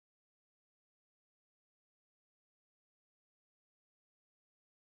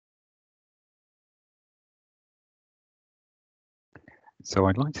So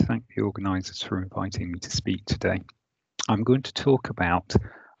I'd like to thank the organisers for inviting me to speak today. I'm going to talk about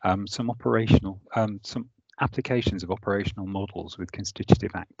some applications of operational models with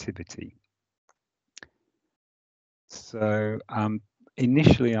constitutive activity. So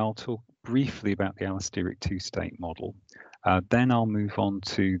initially I'll talk briefly about the allosteric two-state model. Then I'll move on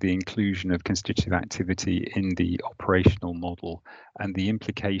to the inclusion of constitutive activity in the operational model and the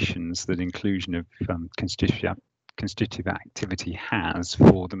implications that inclusion of constitutive activity has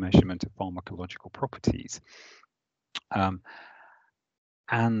for the measurement of pharmacological properties,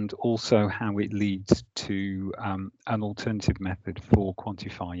 and also how it leads to an alternative method for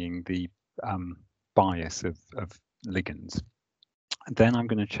quantifying the bias of ligands. Then I'm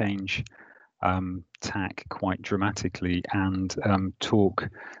going to change tack quite dramatically and talk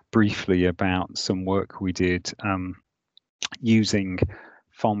briefly about some work we did using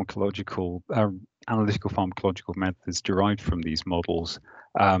analytical pharmacological methods derived from these models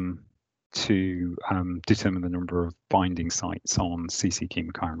to determine the number of binding sites on CC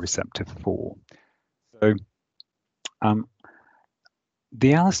chemokine receptor 4. So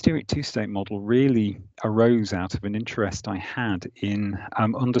the allosteric two-state model really arose out of an interest I had in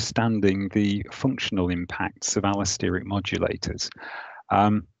understanding the functional impacts of allosteric modulators.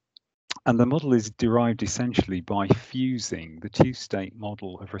 And the model is derived essentially by fusing the two-state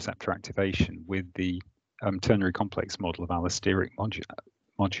model of receptor activation with the ternary complex model of allosteric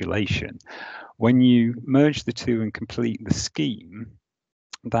modulation. When you merge the two and complete the scheme,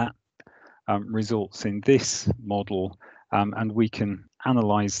 that results in this model, and we can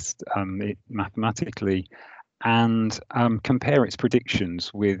analyze it mathematically and compare its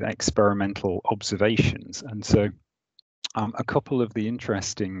predictions with experimental observations. And so a couple of the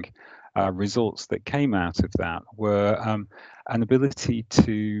interesting results that came out of that were an ability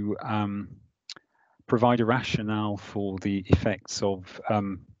to provide a rationale for the effects of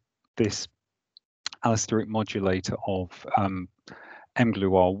this allosteric modulator of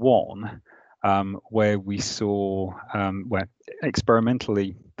mGluR1, where we saw where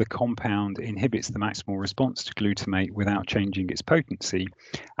experimentally the compound inhibits the maximal response to glutamate without changing its potency,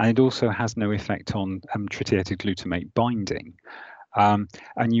 and it also has no effect on tritiated glutamate binding. And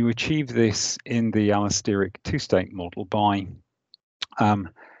you achieve this in the allosteric two-state model by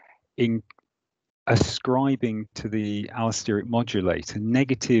ascribing to the allosteric modulator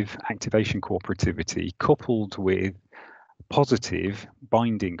negative activation cooperativity coupled with positive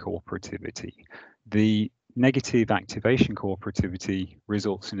binding cooperativity. The negative activation cooperativity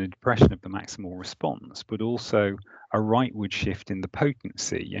results in a depression of the maximal response, but also a rightward shift in the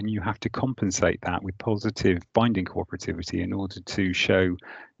potency, and you have to compensate that with positive binding cooperativity in order to show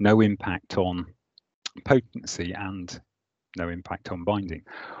no impact on potency and no impact on binding.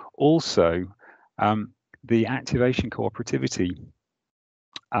 Also, the activation cooperativity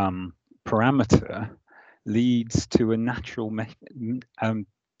parameter leads to a natural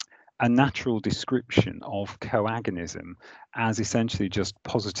description of coagonism as essentially just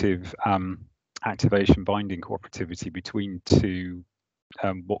positive activation binding cooperativity between two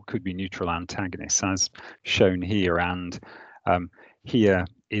what could be neutral antagonists, as shown here and here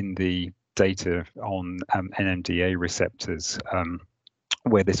in the data on NMDA receptors,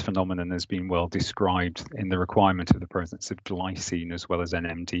 where this phenomenon has been well described in the requirement of the presence of glycine as well as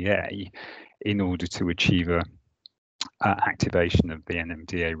NMDA in order to achieve a activation of the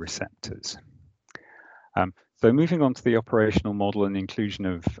NMDA receptors. So moving on to the operational model and inclusion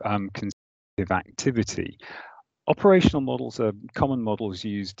of constitutive activity. Operational models are common models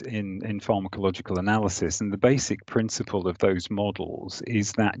used in pharmacological analysis, and the basic principle of those models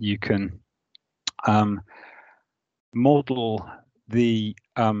is that you can model the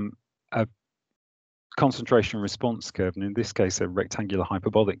concentration response curve, and in this case a rectangular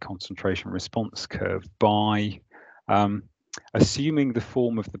hyperbolic concentration response curve, by assuming the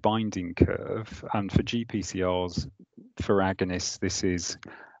form of the binding curve. And for GPCRs, for agonists, this is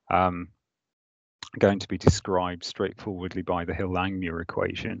going to be described straightforwardly by the Hill-Langmuir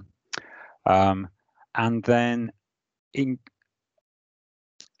equation. And then in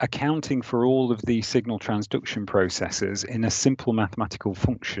accounting for all of the signal transduction processes in a simple mathematical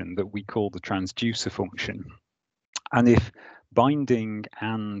function that we call the transducer function. And if binding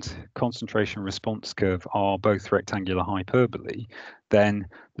and concentration response curve are both rectangular hyperbole, then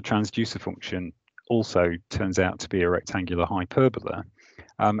the transducer function also turns out to be a rectangular hyperbola.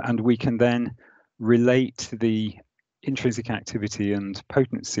 And we can then relate the intrinsic activity and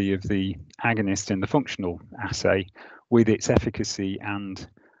potency of the agonist in the functional assay with its efficacy and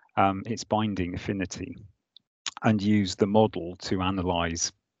its binding affinity, and use the model to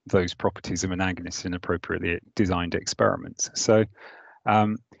analyze those properties of an agonist in appropriately designed experiments. So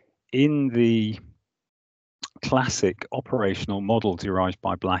In the classic operational model derived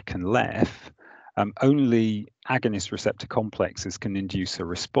by Black and Leff, only agonist receptor complexes can induce a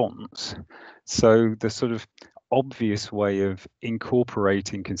response. So the sort of obvious way of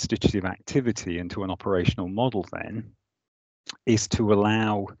incorporating constitutive activity into an operational model then is to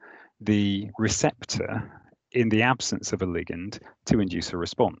allow the receptor, in the absence of a ligand, to induce a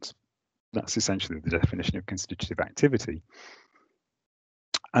response. That's essentially the definition of constitutive activity.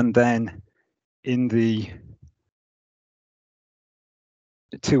 And then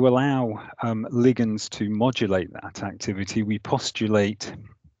to allow ligands to modulate that activity, we postulate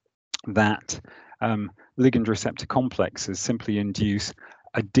that ligand receptor complexes simply induce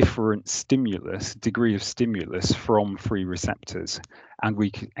a different degree of stimulus from free receptors, and we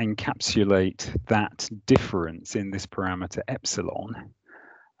encapsulate that difference in this parameter epsilon.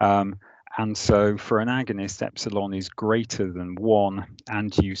 And so for an agonist, epsilon is greater than 1,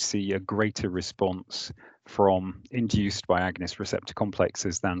 and you see a greater response induced by agonist receptor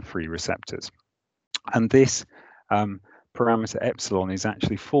complexes than free receptors. And this parameter epsilon is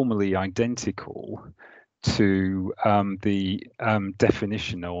actually formally identical to the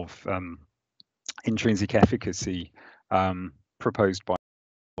definition of intrinsic efficacy proposed by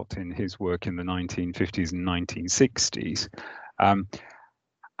Watt in his work in the 1950s and 1960s.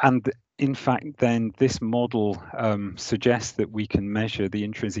 And in fact, then this model suggests that we can measure the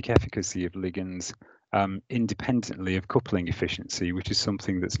intrinsic efficacy of ligands independently of coupling efficiency, which is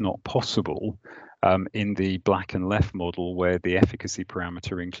something that's not possible in the Black and Leff model, where the efficacy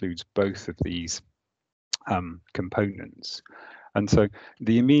parameter includes both of these components. And so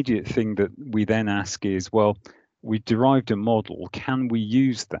the immediate thing that we then ask is, well, we derived a model, can we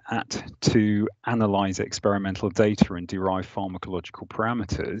use that to analyze experimental data and derive pharmacological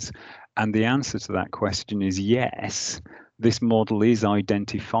parameters? And the answer to that question is yes. This model is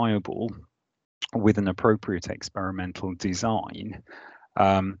identifiable with an appropriate experimental design.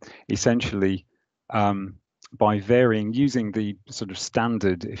 Essentially, by using the sort of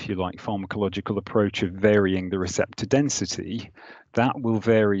standard, if you like, pharmacological approach of varying the receptor density, that will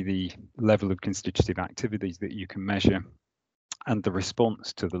vary the level of constitutive activities that you can measure and the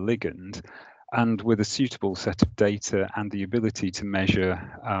response to the ligand. And with a suitable set of data and the ability to measure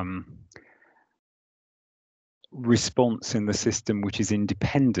response in the system which is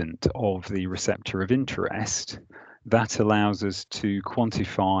independent of the receptor of interest, that allows us to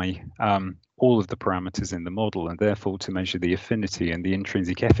quantify all of the parameters in the model, and therefore to measure the affinity and the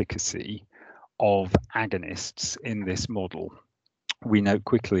intrinsic efficacy of agonists in this model. We note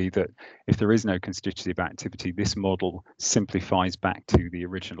quickly that if there is no constitutive activity, this model simplifies back to the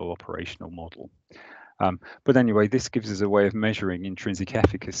original operational model. But anyway, this gives us a way of measuring intrinsic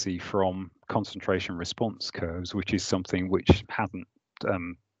efficacy from concentration response curves, which is something which hadn't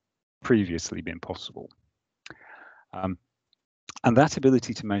previously been possible. And that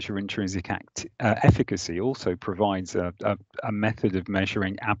ability to measure intrinsic efficacy also provides a method of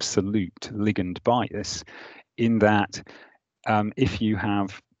measuring absolute ligand bias, in that if you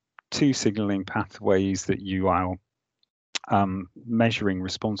have two signaling pathways that you are measuring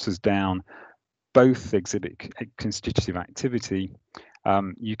responses down, both exhibit constitutive activity,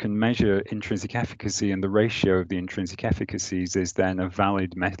 you can measure intrinsic efficacy, and the ratio of the intrinsic efficacies is then a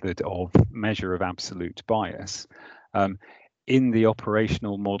valid method of measure of absolute bias. In the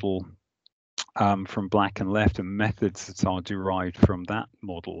operational model from Black and Leff and methods that are derived from that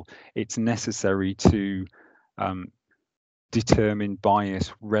model, it's necessary to determine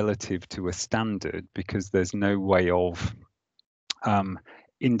bias relative to a standard, because there's no way of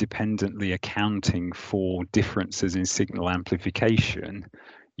independently accounting for differences in signal amplification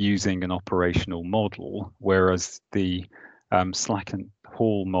using an operational model, whereas the Slack and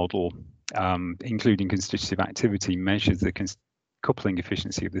Hall model, including constitutive activity, measures the coupling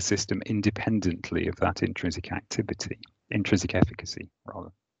efficiency of the system independently of that intrinsic efficacy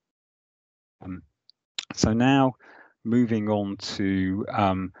rather. So now moving on to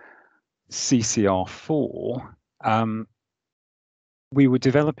CCR4, we were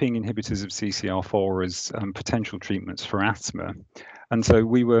developing inhibitors of CCR4 as potential treatments for asthma, and so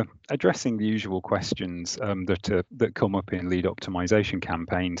we were addressing the usual questions that come up in lead optimization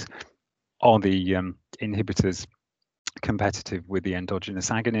campaigns. Are the inhibitors competitive with the endogenous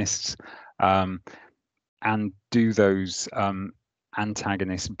agonists, and do those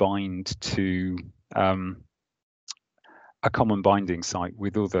antagonists bind to a common binding site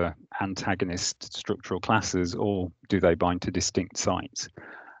with other antagonist structural classes, or do they bind to distinct sites?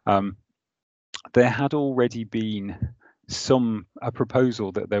 There had already been a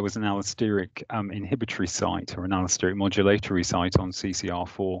proposal that there was an allosteric inhibitory site or an allosteric modulatory site on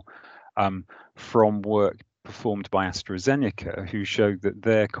CCR4 from work performed by AstraZeneca, who showed that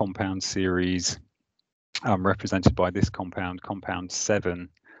their compound series, represented by this compound, compound 7,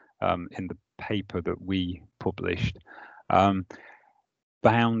 in the paper that we published,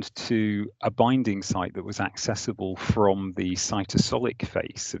 bound to a binding site that was accessible from the cytosolic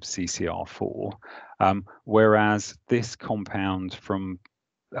face of CCR4, whereas this compound from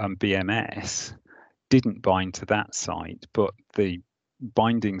BMS didn't bind to that site, but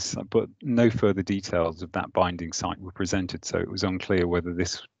but no further details of that binding site were presented, so it was unclear whether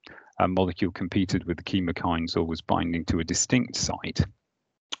this molecule competed with the chemokines or was binding to a distinct site.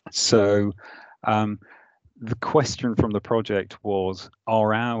 So the question from the project was,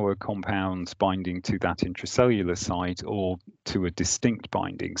 are our compounds binding to that intracellular site or to a distinct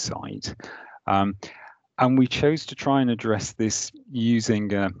binding site? And we chose to try and address this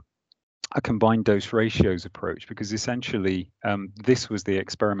using a combined dose ratios approach, because essentially this was the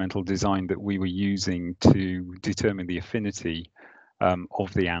experimental design that we were using to determine the affinity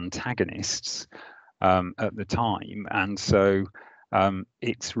of the antagonists at the time. And so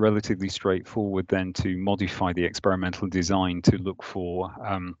it's relatively straightforward then to modify the experimental design to look for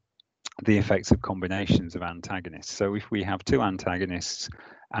the effects of combinations of antagonists. So if we have two antagonists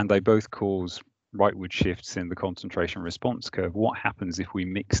and they both cause rightward shifts in the concentration response curve, what happens if we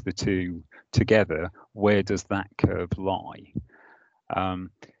mix the two together? Where does that curve lie?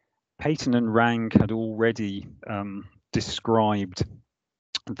 Peyton and Rang had already described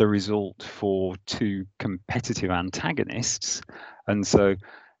the result for two competitive antagonists, and so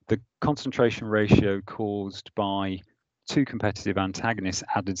the concentration ratio caused by two competitive antagonists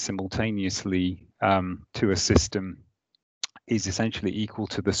added simultaneously to a system is essentially equal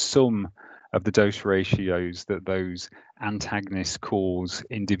to the sum of the dose ratios that those antagonists cause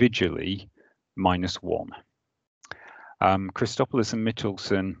individually minus 1. Christopoulos and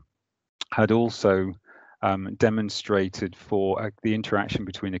Michelson had also demonstrated for the interaction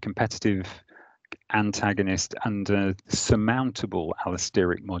between a competitive antagonist and a surmountable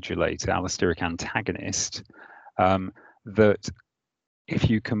allosteric modulator, allosteric antagonist, that if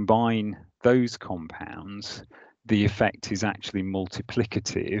you combine those compounds, the effect is actually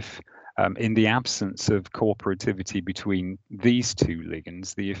multiplicative. In the absence of cooperativity between these two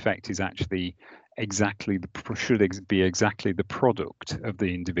ligands, the effect is actually should be exactly the product of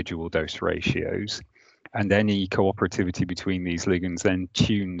the individual dose ratios, and any cooperativity between these ligands then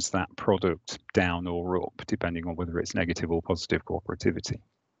tunes that product down or up, depending on whether it's negative or positive cooperativity.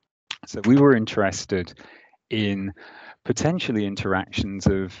 So we were interested in potentially interactions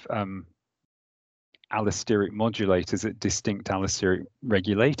of allosteric modulators at distinct allosteric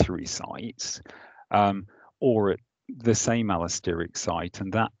regulatory sites, or at the same allosteric site,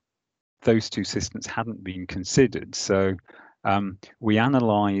 and that those two systems hadn't been considered. So we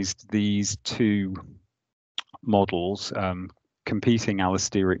analysed these two models, competing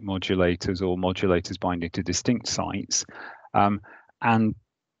allosteric modulators or modulators binding to distinct sites, and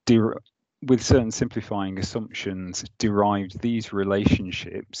with certain simplifying assumptions derived these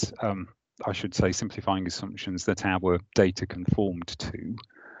relationships, I should say simplifying assumptions that our data conformed to.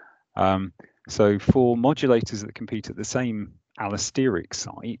 So for modulators that compete at the same allosteric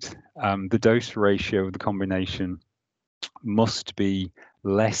site, the dose ratio of the combination must be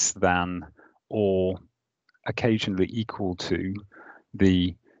less than or occasionally equal to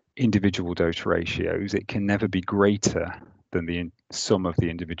the individual dose ratios. It can never be greater than the sum of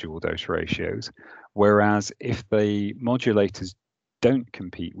the individual dose ratios. Whereas if the modulators don't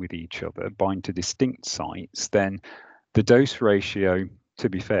compete with each other, bind to distinct sites, then the dose ratio, to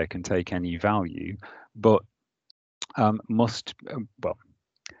be fair, can take any value, but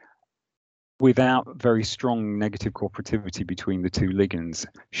without very strong negative cooperativity between the two ligands,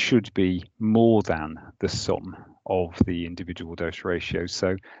 should be more than the sum of the individual dose ratios.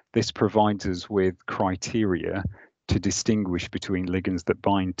 So this provides us with criteria to distinguish between ligands that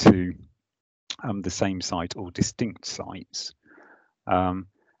bind to the same site or distinct sites. And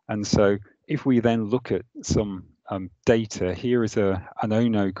so if we then look at some data, here is an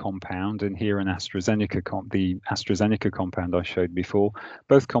Ono compound and here an AstraZeneca, the AstraZeneca compound I showed before.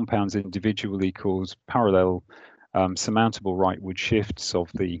 Both compounds individually cause parallel surmountable rightward shifts of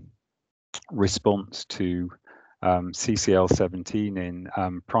the response to CCL17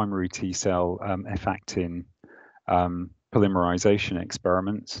 in primary T cell F-actin polymerization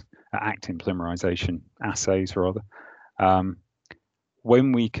experiments, actin polymerization assays rather.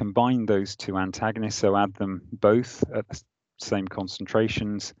 When we combine those two antagonists, so add them both at the same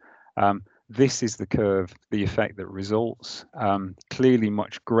concentrations, this is the curve, the effect that results, clearly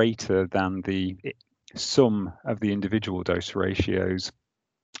much greater than the sum of the individual dose ratios,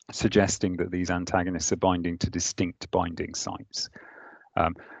 suggesting that these antagonists are binding to distinct binding sites.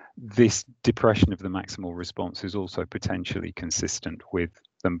 This depression of the maximal response is also potentially consistent with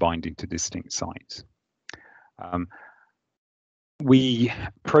them binding to distinct sites. We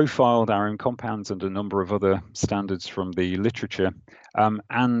profiled our own compounds and a number of other standards from the literature,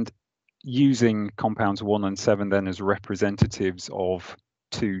 and using compounds 1 and 7 then as representatives of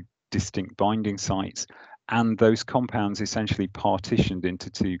 2 distinct binding sites, and those compounds essentially partitioned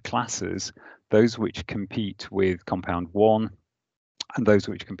into 2 classes, those which compete with compound 1 and those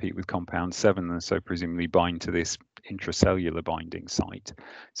which compete with compound 7, and so presumably bind to this intracellular binding site.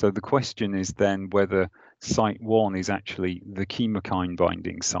 So the question is then whether site 1 is actually the chemokine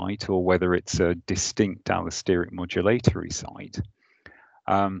binding site or whether it's a distinct allosteric modulatory site.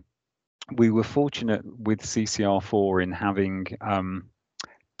 We were fortunate with CCR4 in having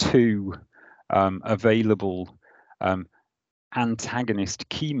 2 available antagonist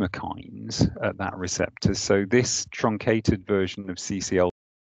chemokines at that receptor. So this truncated version of CCL,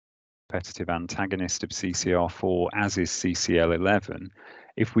 competitive antagonist of CCR4, as is CCL11,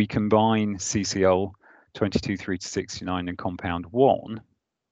 if we combine CCL 22,3-69 and compound 1,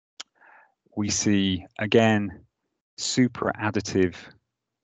 we see again super additive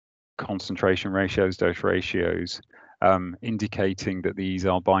concentration ratios, dose ratios, indicating that these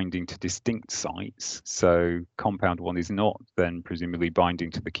are binding to distinct sites. So compound 1 is not then presumably binding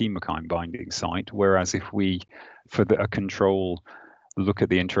to the chemokine binding site, whereas if we, for a control, look at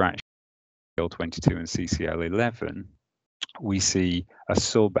the interaction of CCL22 and CCL11, we see a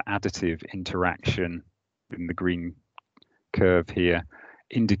sub-additive interaction in the green curve here,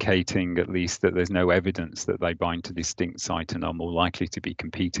 indicating at least that there's no evidence that they bind to distinct site and are more likely to be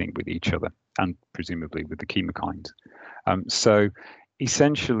competing with each other and presumably with the chemokines. So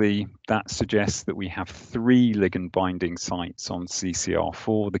essentially that suggests that we have 3 ligand binding sites on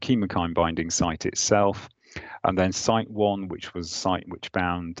CCR4, the chemokine binding site itself, and then site 1, which was a site which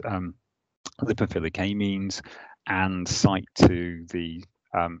bound lipophilic amines, and site 2, the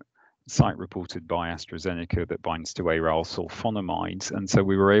site reported by AstraZeneca that binds to aryl sulfonamides. And so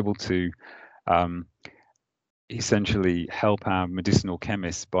we were able to essentially help our medicinal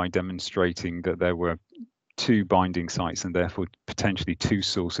chemists by demonstrating that there were 2 binding sites and therefore potentially 2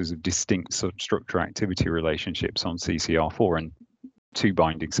 sources of distinct substructure activity relationships on CCR4 and 2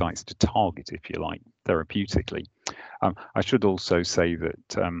 binding sites to target, if you like, therapeutically. I should also say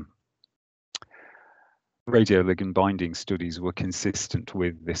that radioligand binding studies were consistent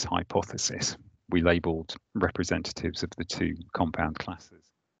with this hypothesis. We labeled representatives of the 2 compound classes.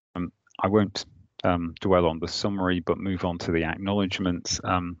 I won't dwell on the summary, but move on to the acknowledgements.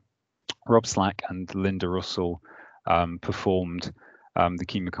 Rob Slack and Linda Russell performed the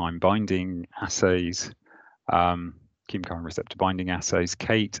chemokine binding assays, chemokine receptor binding assays.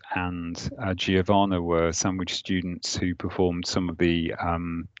 Kate and Giovanna were Sandwich students who performed some of the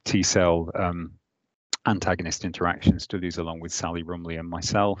T-cell antagonist interaction studies along with Sally Rumley and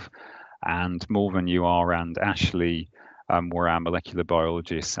myself. And Morven, UR and Ashley were our molecular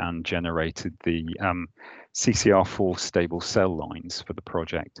biologists and generated the CCR4 stable cell lines for the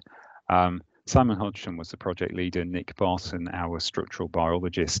project. Simon Hodgson was the project leader, Nick Barton, our structural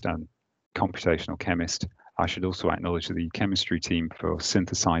biologist and computational chemist. I should also acknowledge the chemistry team for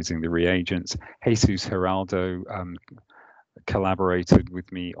synthesizing the reagents. Jesus Geraldo collaborated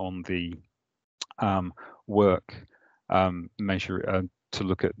with me on the work to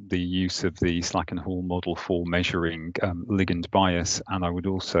look at the use of the Slack and Hall model for measuring ligand bias. And I would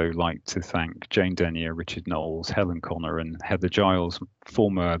also like to thank Jane Denier, Richard Knowles, Helen Connor and Heather Giles,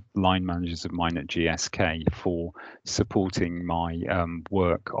 former line managers of mine at GSK, for supporting my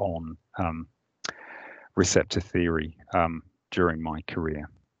work on receptor theory during my career.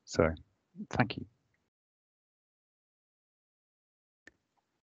 So thank you.